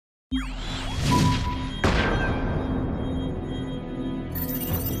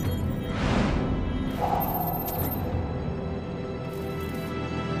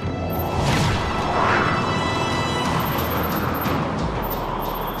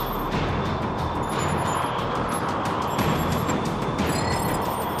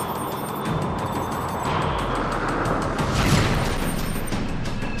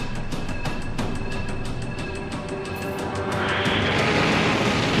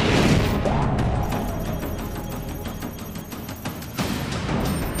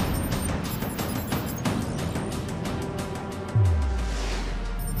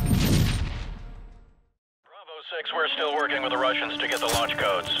We're still working with the Russians to get the launch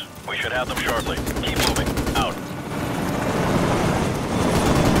codes. We should have them shortly. Keep moving. Out.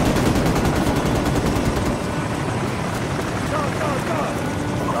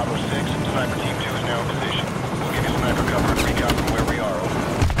 Bravo 6, Sniper Team 2 is now in position. We'll give you sniper cover and recon from where we are. Over.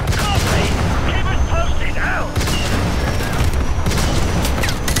 Copy! Keep us posted! Out!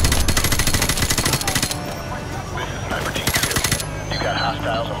 This is Sniper Team 2. You got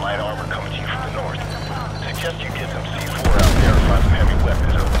hostiles and light armor coming to you from the north. Suggest you get some C4 out there and find some heavy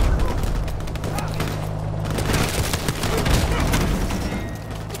weapons. Over.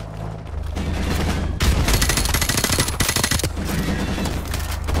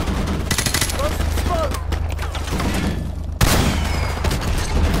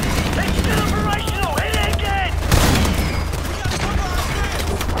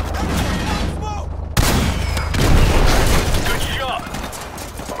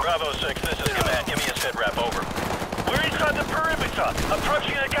 Bravo 6, this is command. Give me a sit rep, over. We're inside the perimeter,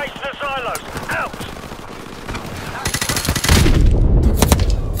 approaching the gates of the silos. Out!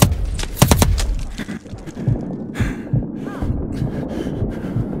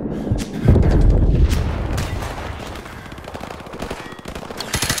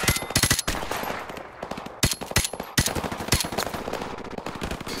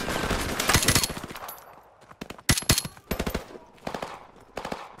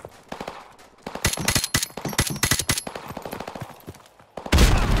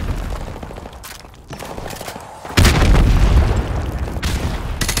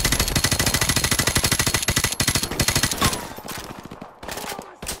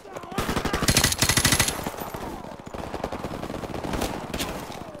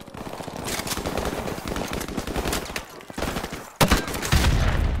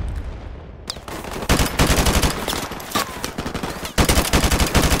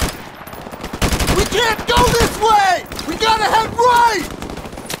 Can't go this way! We gotta head right!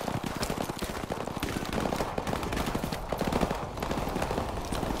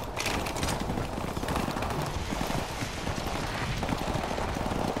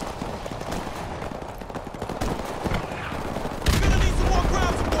 We're gonna need some more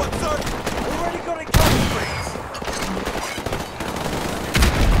ground support, sir! Already got it covered, please.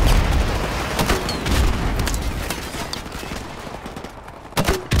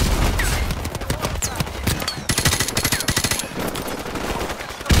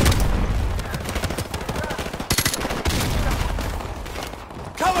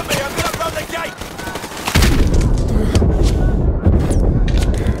 Cover me, I'm gonna run the gate!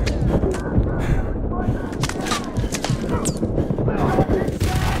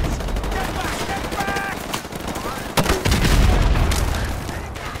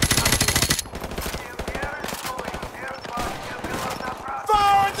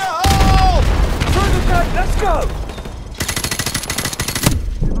 Fire in the hole! Through the gate, let's go!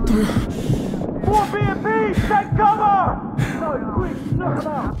 4 BMPs, take cover! No, quick, knock them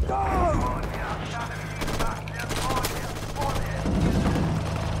out! Go!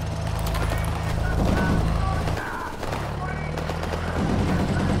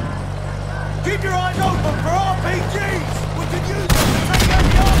 Keep your eyes open for RPGs! We can use them to take out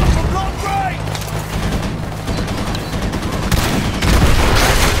the armor from long range!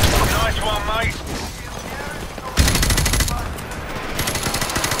 Nice one, mate.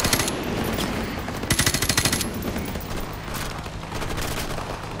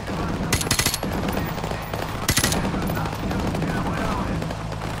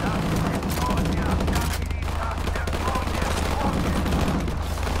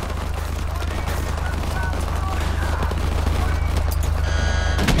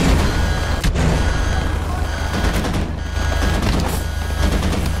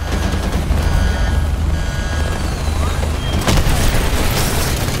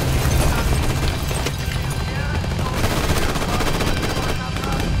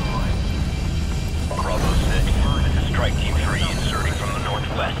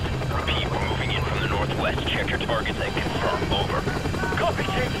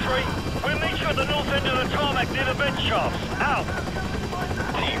 entry. We'll meet you at the north end of the tarmac near the vent shafts. Out!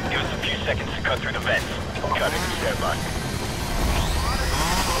 Team, give us a few seconds to cut through the vents. Got it. Stand by.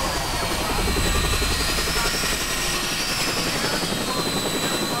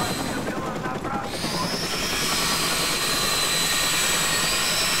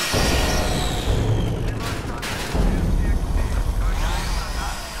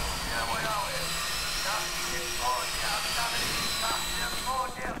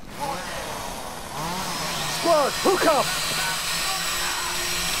 Squad, hook up!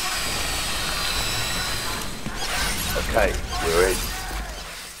 Okay, we're in.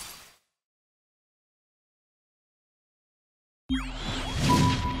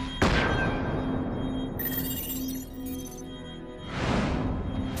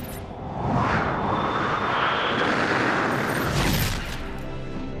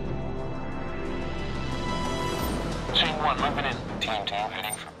 Team 1 moving in. Team 2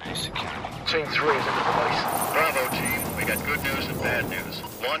 heading for base security. Team 3 is in the place. Bravo, team. We got good news and bad news.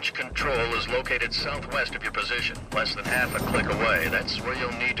 Launch control is located southwest of your position, less than half a click away. That's where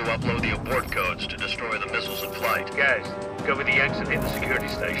you'll need to upload the abort codes to destroy the missiles in flight. Guys, go with the Yanks and hit the security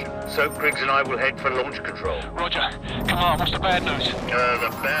station. Soap Griggs and I will head for launch control. Roger. Come on, what's the bad news?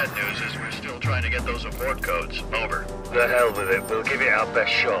 The bad news is we're still trying to get those abort codes. Over. The hell with it. We'll give it our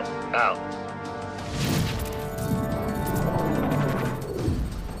best shot. Out.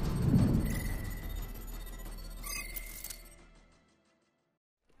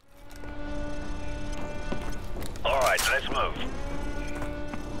 Alright, let's move.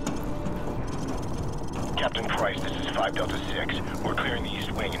 Captain Price, this is 5 Delta 6. We're clearing the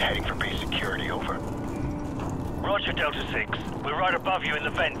east wing and heading for base security, over. Roger, Delta 6. We're right above you in the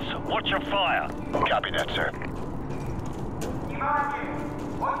vents. Watch your fire. Copy that, sir.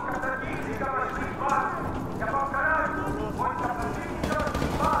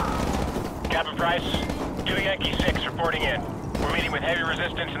 Captain Price, Kilo Yankee 6 reporting in. We're meeting with heavy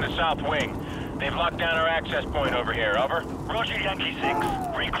resistance in the south wing. They've locked down our access point over here, over. Roger, Yankee 6.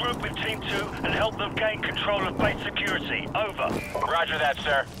 Regroup with Team 2 and help them gain control of base security. Over. Roger that,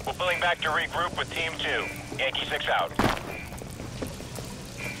 sir. We're pulling back to regroup with Team 2. Yankee 6 out.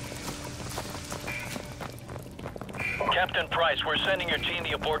 Captain Price, we're sending your team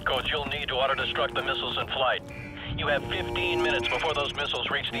the abort codes you'll need to auto-destruct the missiles in flight. You have 15 minutes before those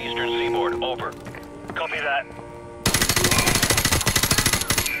missiles reach the eastern seaboard. Over. Copy that.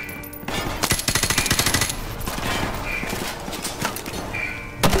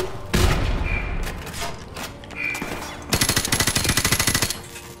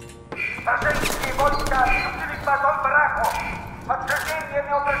 Стратегические войска вступили в базон бараку. Подкрепление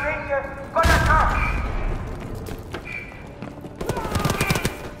неуправления барака.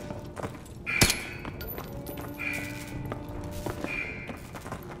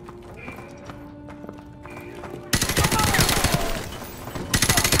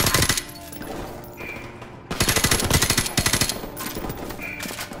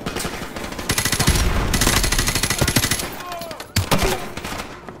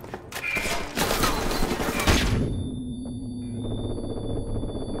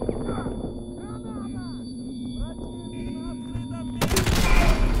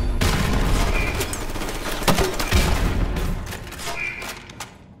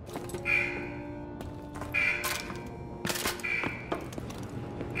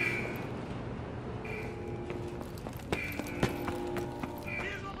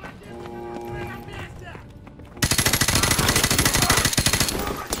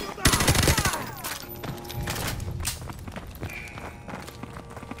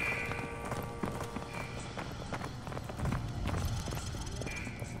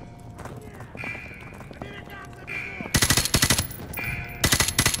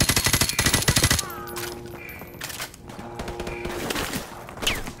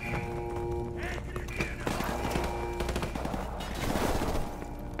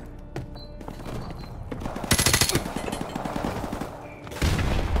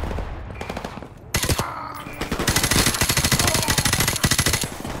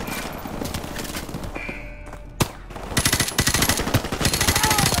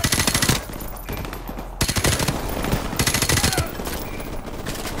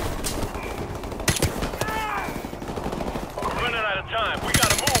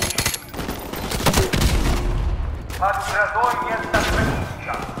 Под грозой место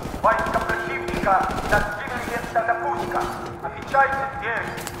граничка. Войска противника достигли места допуска. Отвечайте дверь.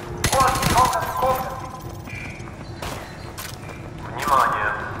 Вот много комнаты. Внимание!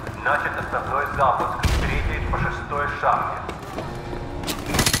 Начат основной запуск с 3-й по 6-й шахте.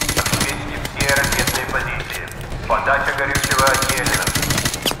 Обеспечьте все ракетные позиции. Подача горючего отдельно.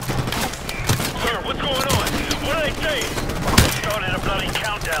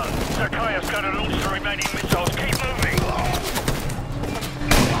 Zakhaev's going to launch the remaining missiles. Keep moving.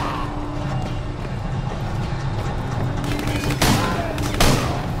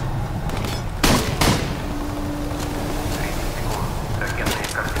 Ракетные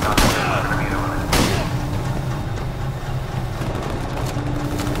координаты запрограммированы.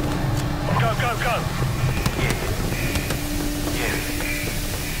 Go, go, go.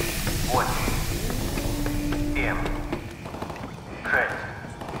 10, 9, 8, 7, 6, 5,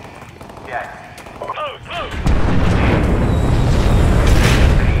 Move, move.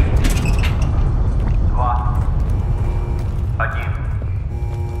 3, 2, 1. Captain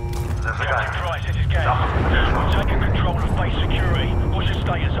Зажигание. Price, this is Gaz. We're taking control of base security. What's your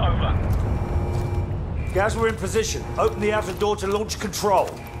status? Over. Guys, we're in position. Open the outer door to launch control.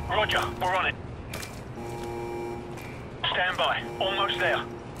 Roger, we're on it. Stand by. Almost there.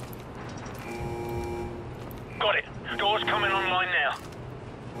 Got it. Doors coming online now.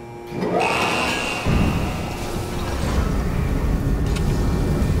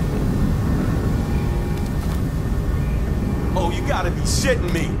 Oh, you gotta be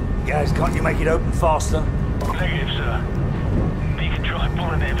shitting me. Guys, can't you make it open faster? Negative, sir. But you can try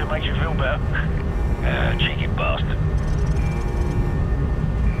pulling it if it makes you feel better. Cheeky bastard.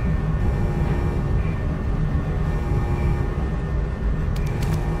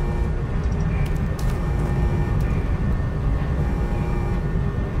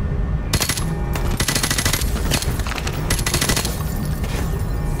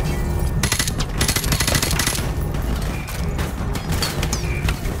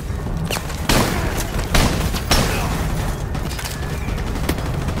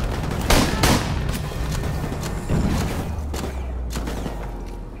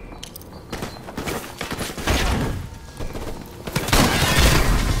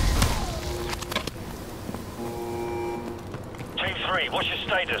 What's your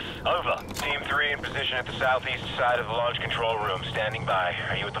status? Over. Team 3 in position at the southeast side of the launch control room, standing by.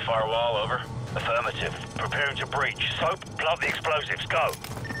 Are you at the far wall? Over. Affirmative. Preparing to breach. Soap, plant the explosives. Go.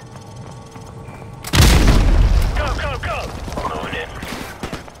 Go, go, go! Moving in.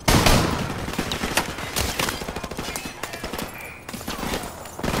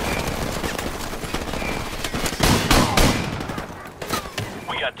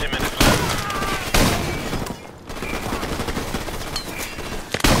 We got 10 minutes left.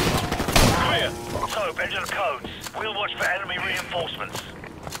 Clear. Soap, enter the codes. We'll watch for enemy reinforcements.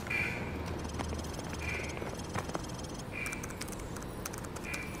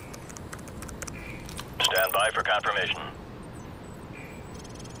 Stand by for confirmation.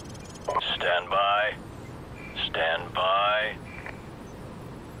 Stand by. Stand by.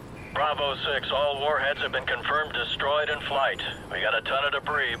 Bravo 6, all warheads have been confirmed destroyed in flight. We got a ton of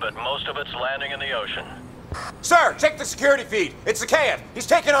debris, but most of it's landing in the ocean. Sir, check the security feed. It's Zakhaev. He's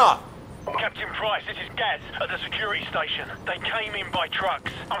taking off. Captain Price, this is Gaz at the security station. They came in by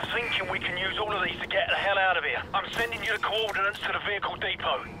trucks. I'm thinking we can use all of these to get the hell out of here. I'm sending you the coordinates to the vehicle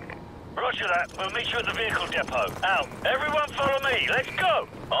depot. Roger that. We'll meet you at the vehicle depot. Out. Everyone follow me. Let's go.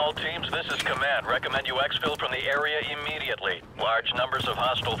 All teams, this is command. Recommend you exfil from the area immediately. Large numbers of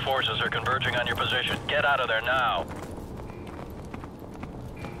hostile forces are converging on your position. Get out of there now.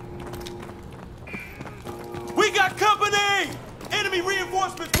 We got company! Enemy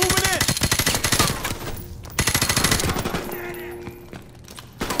reinforcements moving in!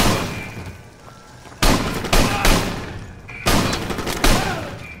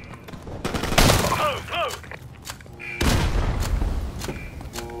 Move, move.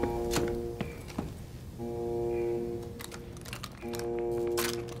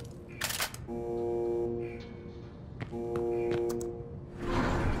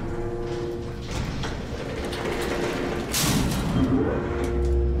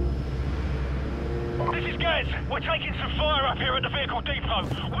 This is Gaz. We're taking some fire up here at the vehicle depot.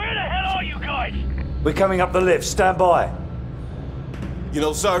 Where the hell are you guys? We're coming up the lift. Stand by. You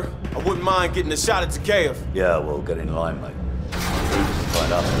know, sir, I wouldn't mind getting a shot at Zakhaev. Yeah, well, get in line, mate.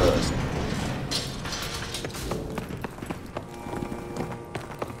 Find us first.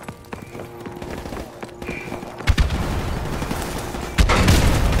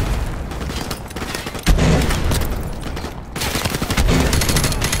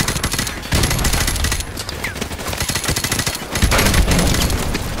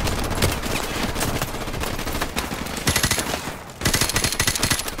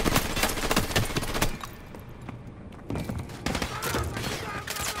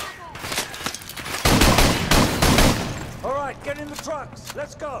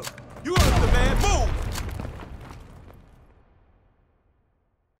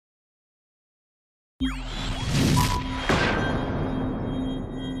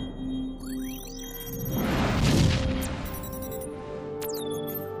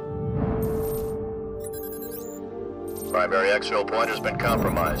 primary exfil point has been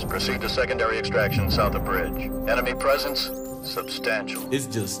compromised. Proceed to secondary extraction south of bridge. Enemy presence? Substantial. It's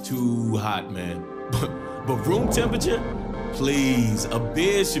just too hot, man. But room temperature? Please, a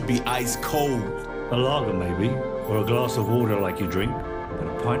beer should be ice cold. A lager, maybe. Or a glass of water like you drink. But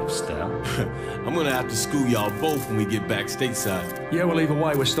a pint of stout. I'm gonna have to school y'all both when we get back stateside. Yeah, well, either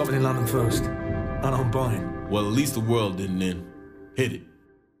way, we're stopping in London first. And I'm buying. Well, at least the world didn't end. Hit it.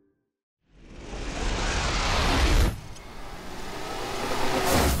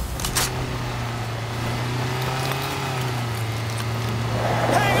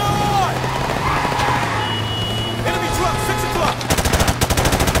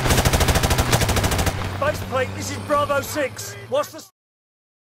 This is Bravo 6. What's the...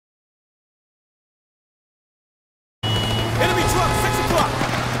 Enemy truck, 6 o'clock!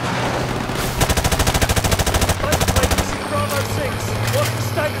 This is Bravo 6. What's the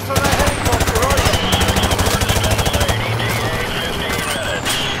status on that helicopter,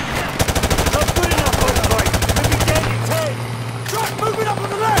 Not good enough, Overbreak. Let me get it, 10. Truck moving up on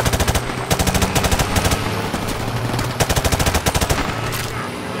the left!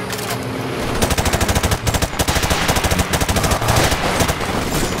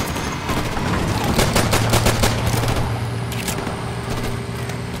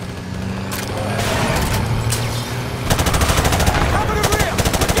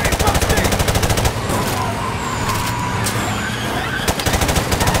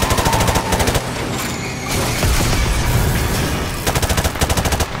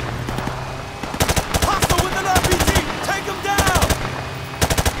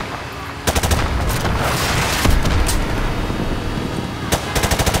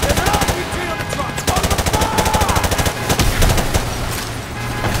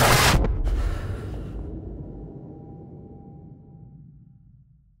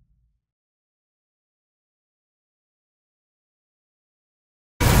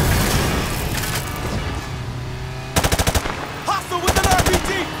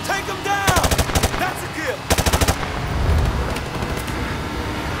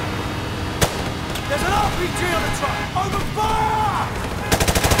 There's an RPG on the truck! Open fire!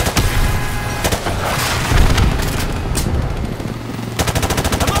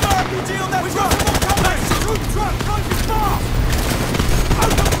 Another RPG on that truck! Nice! Shoot truck! Close fast!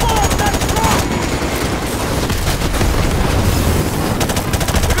 Open fire on that truck!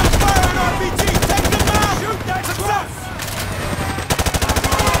 We're gonna fire an RPG! Take them out! Shoot that truck!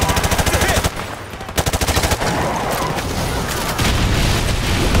 That's a hit!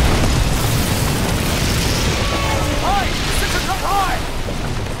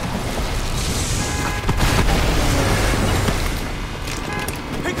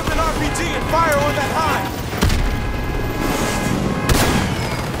 Pick up an RPG and fire on that high!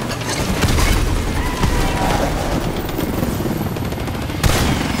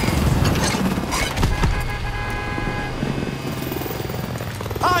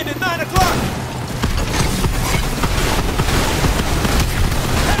 Hind at 9 o'clock!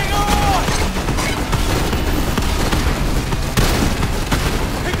 Heading on!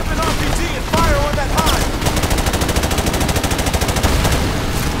 Pick up an RPG and fire on that high!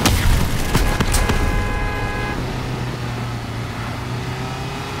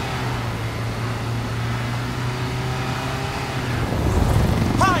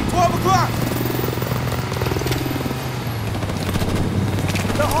 Hind, 12 o'clock!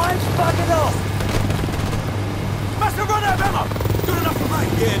 The Hind's bugging off! Must have run out of ammo! Good enough for me!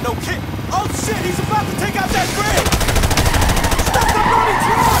 Yeah, no kidding! Oh shit, he's about to take out that bridge! Stop the bloody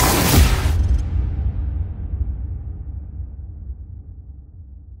truck!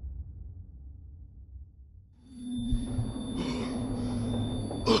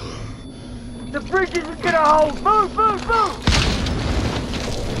 The bridge isn't gonna hold! Move, move, move!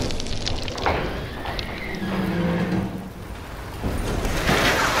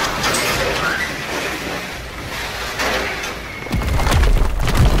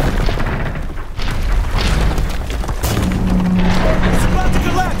 It's about to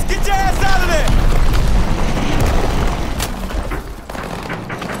collapse! Get your ass out of there!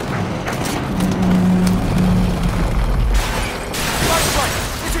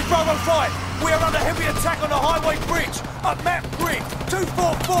 This is Bravo 5. We are under heavy attack on the highway bridge. Up map grid.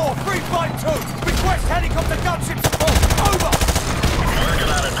 244-352. Request helicopter gunship support. Over! Working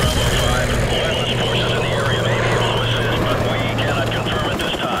on it, Bravo 5. Wireless forces in the area may be able to assist, but we cannot confirm at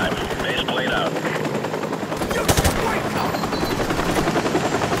this time. Base played out. You should wake up!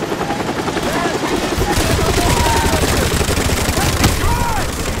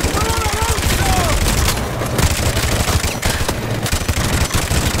 Christ! We're on our own, sir!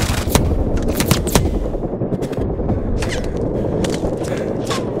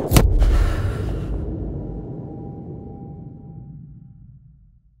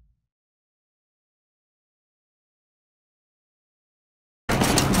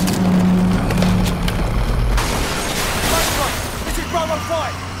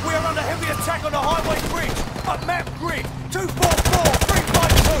 fight! We are under heavy attack on the highway bridge! At map grid!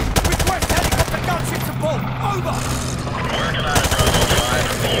 244-352! Request helicopter gunship support! Over! Working on it, Bravo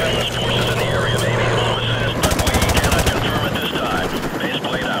 5. The U.S. forces in the area may be able to assist, but we cannot confirm at this time. Base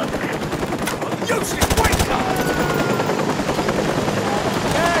played out. Useless wanker!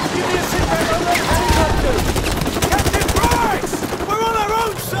 Guys, give me a sit back on those helicopters! Captain Price! We're on our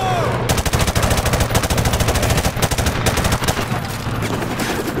own, sir!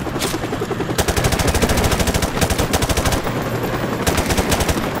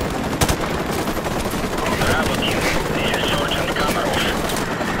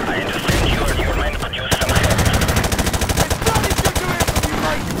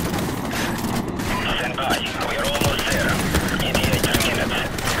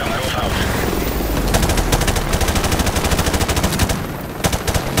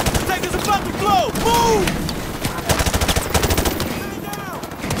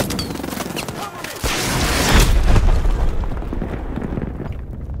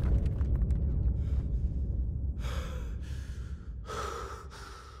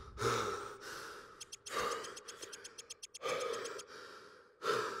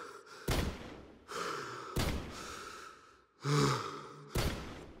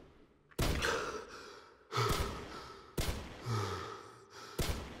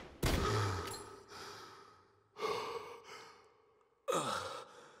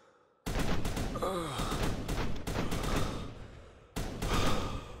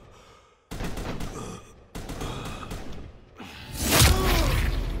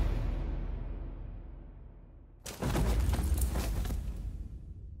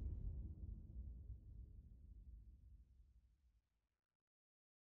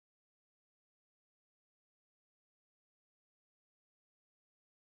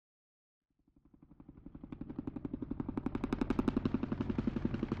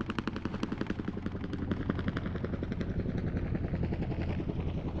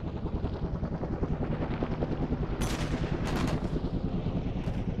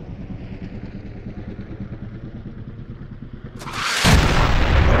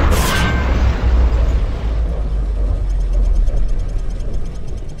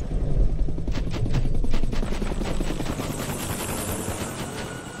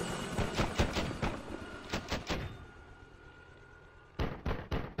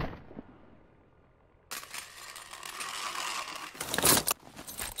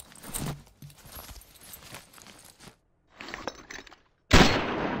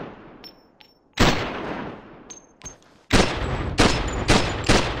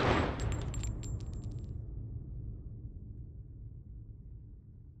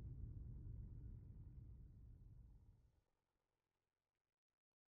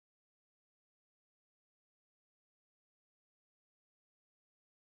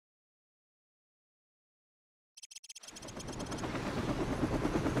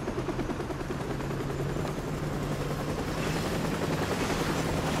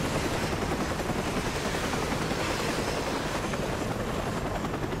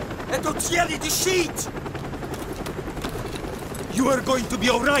 Это цели щит! You are going to be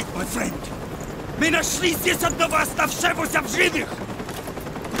alright, my friend. Мы нашли здесь одного оставшегося в живых!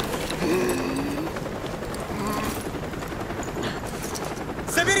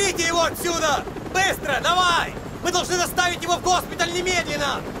 Заберите его отсюда! Быстро, давай! Мы должны доставить его в госпиталь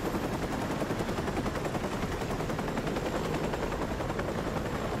немедленно!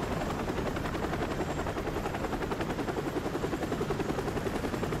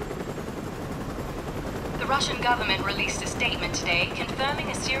 The Russian government released a statement today confirming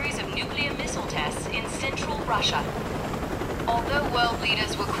a series of nuclear missile tests in central Russia. Although world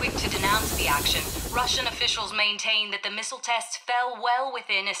leaders were quick to denounce the action, Russian officials maintain that the missile tests fell well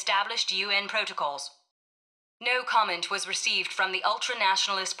within established UN protocols. No comment was received from the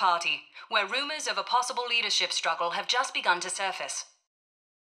ultra-nationalist party, where rumors of a possible leadership struggle have just begun to surface.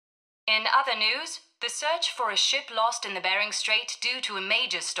 In other news, the search for a ship lost in the Bering Strait due to a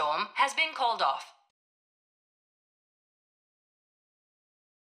major storm has been called off.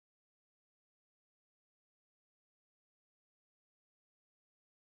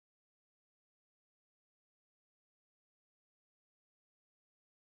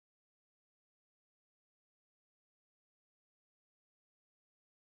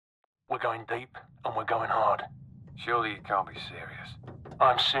 We're going deep, and we're going hard. Surely you can't be serious.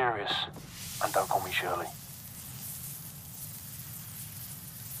 I'm serious, and don't call me Shirley.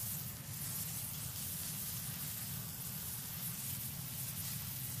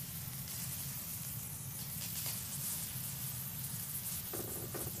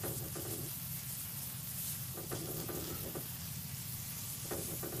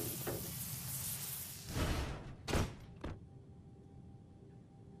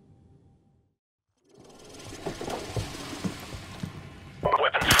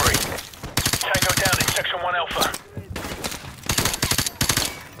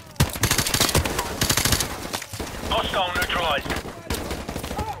 Hostile neutralized.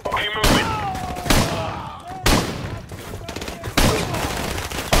 Keep moving.